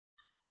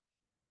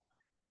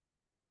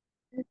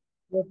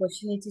the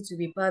opportunity to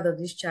be part of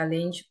this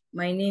challenge.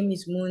 My name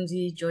is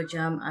Mundi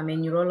Georgiam. I'm a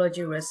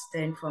neurology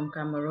resident from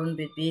Cameroon,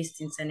 but based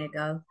in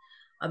Senegal.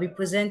 I'll be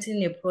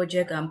presenting a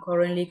project I'm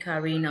currently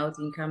carrying out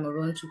in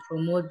Cameroon to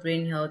promote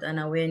brain health and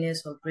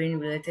awareness of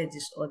brain-related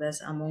disorders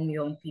among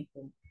young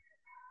people.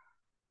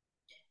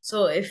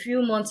 So a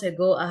few months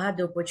ago, I had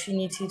the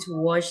opportunity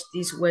to watch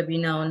this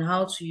webinar on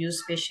how to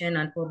use patient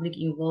and public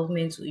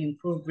involvement to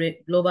improve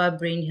global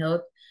brain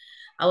health.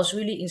 I was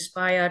really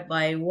inspired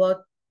by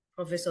what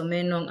Professor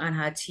Menong and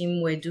her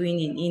team were doing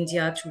in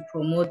India to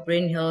promote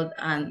brain health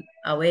and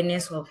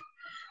awareness of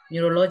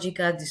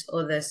neurological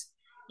disorders.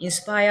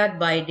 Inspired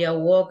by their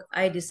work,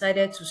 I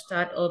decided to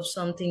start up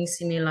something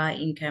similar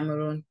in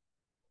Cameroon.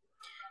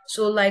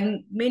 So like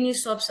many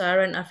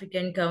sub-Saharan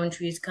African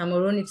countries,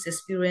 Cameroon is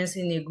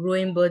experiencing a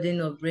growing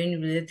burden of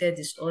brain-related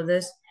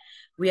disorders.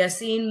 We are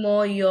seeing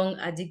more young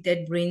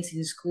addicted brains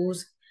in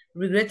schools.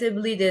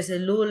 Regrettably, there's a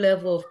low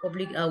level of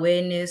public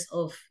awareness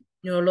of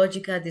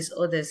neurological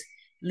disorders,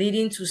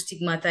 leading to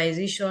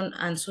stigmatization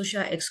and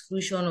social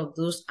exclusion of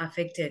those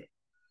affected.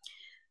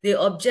 The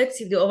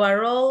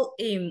overall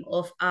aim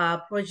of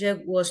our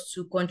project was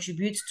to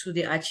contribute to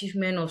the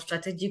achievement of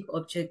strategic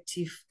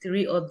objective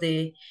 3 of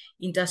the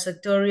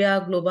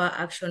intersectorial global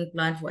action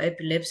plan for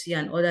epilepsy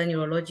and other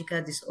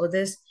neurological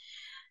disorders.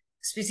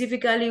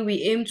 Specifically,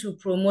 we aim to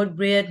promote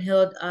brain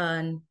health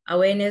and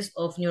awareness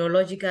of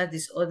neurological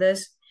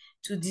disorders,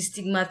 to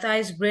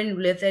destigmatize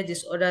brain-related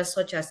disorders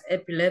such as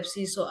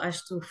epilepsy, so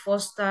as to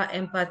foster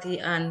empathy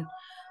and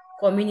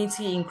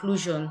community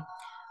inclusion.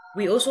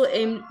 We also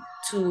aim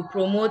to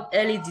promote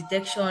early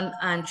detection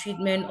and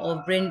treatment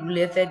of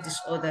brain-related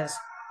disorders.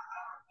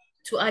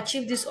 To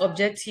achieve this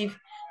objective,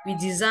 we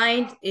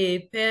designed a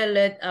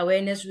peer-led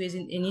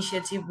awareness-raising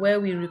initiative where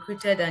we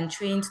recruited and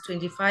trained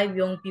 25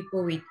 young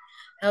people with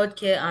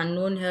healthcare and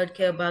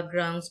non-healthcare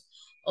backgrounds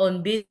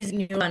on basic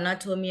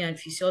neuroanatomy and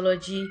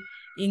physiology,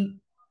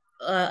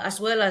 as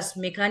well as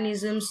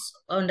mechanisms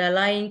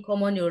underlying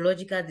common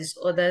neurological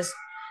disorders.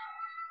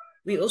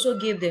 We also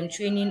gave them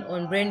training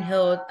on brain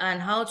health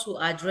and how to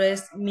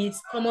address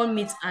common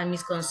myths and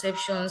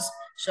misconceptions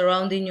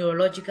surrounding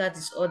neurological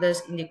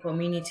disorders in the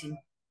community.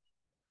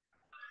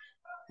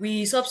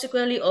 We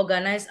subsequently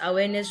organized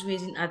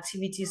awareness-raising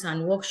activities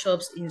and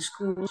workshops in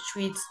schools,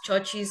 streets,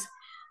 churches,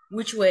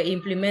 which were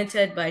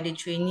implemented by the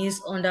trainees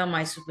under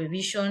my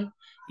supervision,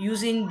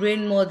 using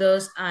brain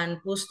models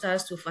and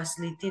posters to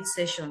facilitate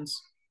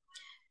sessions.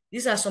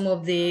 These are some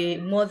of the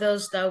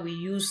models that we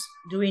use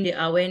during the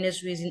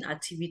awareness-raising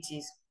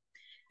activities.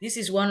 This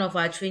is one of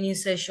our training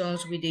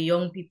sessions with the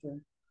young people.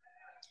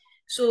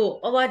 So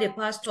over the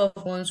past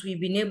 12 months,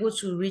 we've been able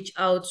to reach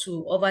out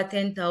to over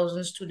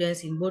 10,000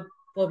 students in both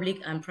public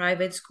and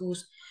private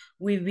schools.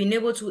 We've been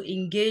able to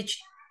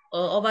engage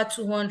over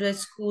 200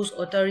 school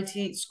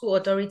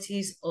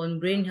authorities on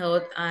brain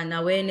health and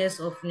awareness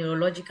of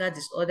neurological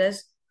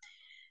disorders.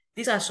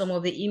 These are some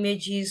of the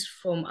images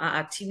from our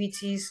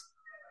activities.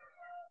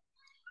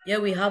 Here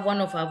we have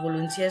one of our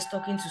volunteers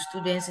talking to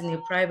students in a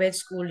private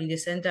school in the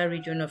central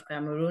region of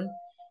Cameroon.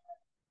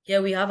 Here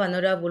we have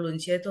another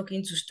volunteer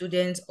talking to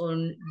students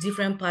on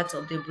different parts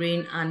of the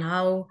brain and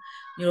how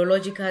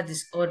neurological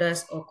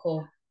disorders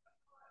occur.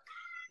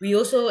 We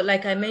also,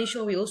 like I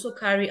mentioned, we also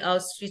carry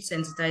out street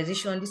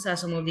sensitization. These are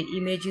some of the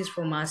images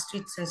from our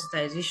street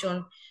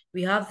sensitization.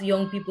 We have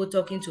young people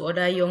talking to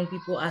other young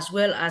people as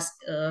well as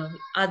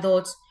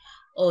adults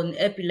on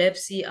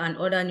epilepsy and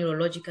other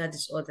neurological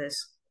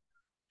disorders.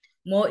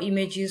 More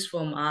images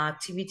from our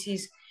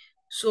activities.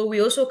 So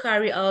we also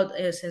carry out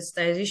a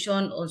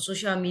sensitization on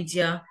social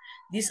media.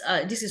 This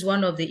is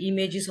one of the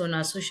images on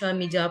our social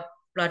media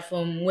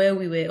platform where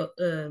we were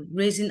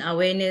raising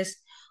awareness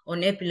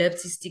on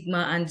epilepsy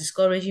stigma and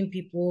discouraging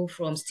people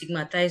from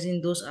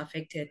stigmatizing those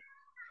affected.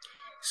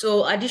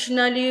 So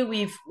additionally,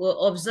 we've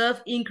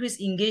observed increased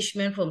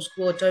engagement from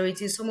school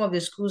authorities. Some of the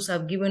schools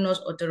have given us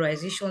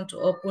authorization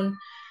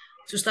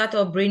to start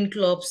up brain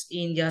clubs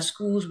in their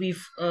schools.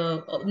 We've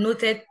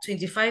noted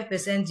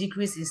 25%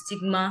 decrease in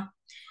stigma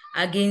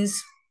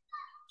against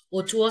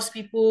or towards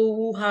people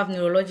who have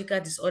neurological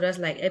disorders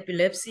like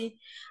epilepsy.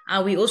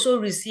 And we also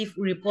receive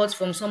reports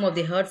from some of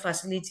the health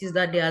facilities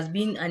that there has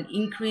been an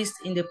increase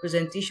in the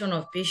presentation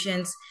of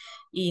patients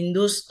in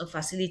those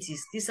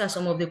facilities. These are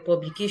some of the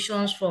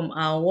publications from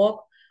our work.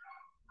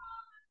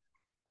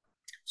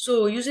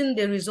 So using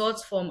the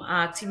results from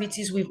our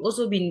activities, we've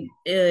also been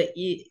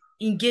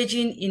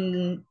engaging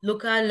in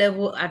local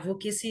level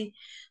advocacy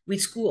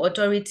with school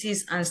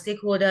authorities and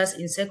stakeholders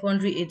in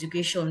secondary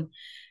education.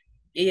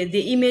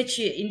 The image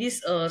here in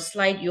this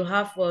slide you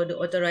have for the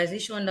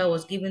authorization that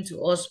was given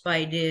to us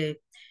by the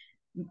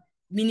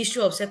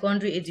Ministry of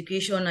Secondary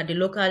Education at the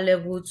local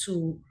level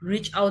to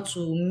reach out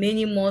to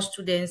many more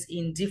students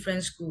in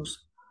different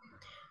schools.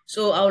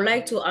 So I would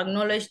like to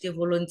acknowledge the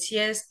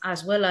volunteers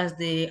as well as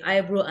the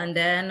Eyebrow and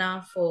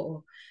Diana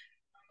for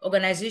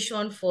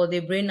organization for the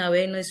Brain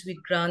Awareness Week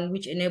grant,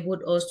 which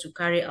enabled us to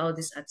carry out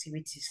these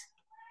activities.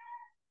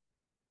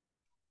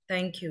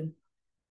 Thank you.